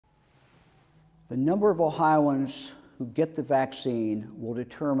The number of Ohioans who get the vaccine will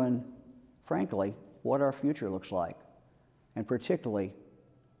determine, frankly, what our future looks like, and particularly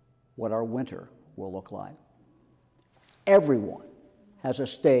what our winter will look like. Everyone has a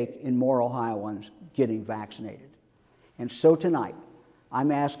stake in more Ohioans getting vaccinated. And so tonight,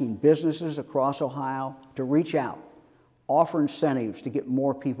 I'm asking businesses across Ohio to reach out, offer incentives to get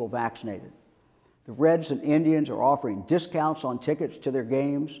more people vaccinated. The Reds and Indians are offering discounts on tickets to their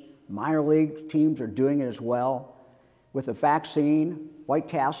games. Minor league teams are doing it as well. With the vaccine, White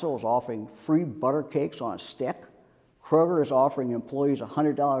Castle is offering free butter cakes on a stick. Kroger is offering employees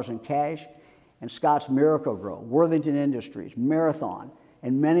 $100 in cash. And Scott's Miracle-Gro, Worthington Industries, Marathon,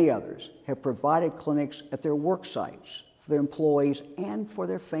 and many others have provided clinics at their work sites for their employees and for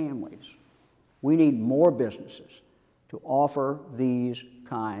their families. We need more businesses to offer these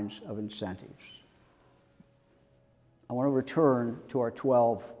kinds of incentives. I want to return to our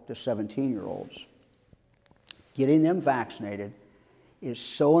 12 to 17-year-olds. Getting them vaccinated is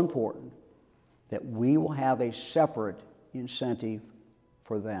so important that we will have a separate incentive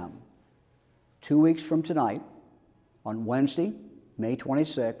for them. 2 weeks from tonight, on Wednesday, May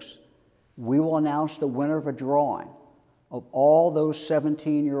 26th, we will announce the winner of a drawing of all those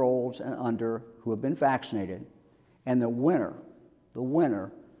 17-year-olds and under who have been vaccinated, and the winner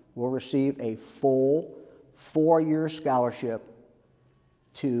will receive a full 4-year scholarship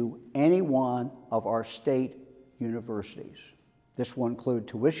to any one of our state universities. This will include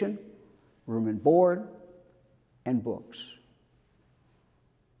tuition, room and board, and books.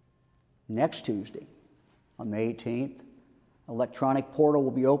 Next Tuesday, on May 18th, an electronic portal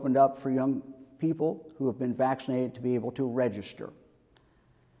will be opened up for young people who have been vaccinated to be able to register.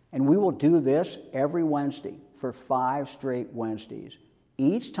 And we will do this every Wednesday for 5 straight Wednesdays,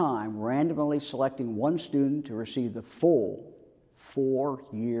 each time randomly selecting one student to receive the full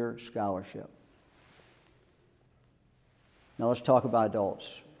 4-year scholarship. Now let's talk about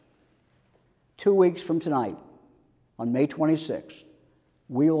adults. 2 weeks from tonight, on May 26th,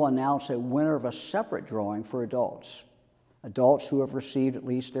 we will announce a winner of a separate drawing for adults who have received at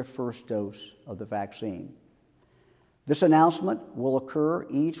least their first dose of the vaccine. This announcement will occur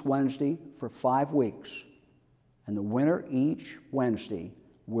each Wednesday for 5 weeks, and the winner each Wednesday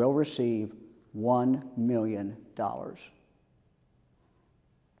will receive $1 million.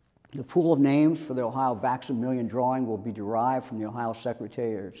 The pool of names for the Ohio Vax-A-Million drawing will be derived from the Ohio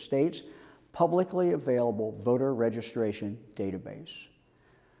Secretary of State's publicly available voter registration database.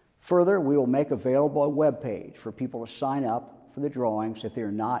 Further, we will make available a web page for people to sign up for the drawings if they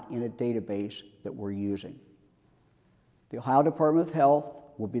are not in a database that we're using. The Ohio Department of Health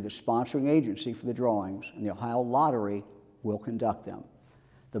will be the sponsoring agency for the drawings, and the Ohio Lottery will conduct them.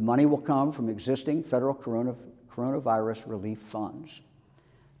 The money will come from existing federal coronavirus relief funds.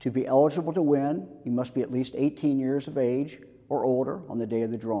 To be eligible to win, you must be at least 18 years of age or older on the day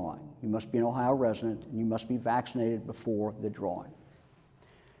of the drawing. You must be an Ohio resident, and you must be vaccinated before the drawing.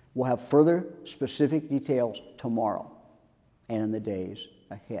 We'll have further specific details tomorrow and in the days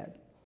ahead.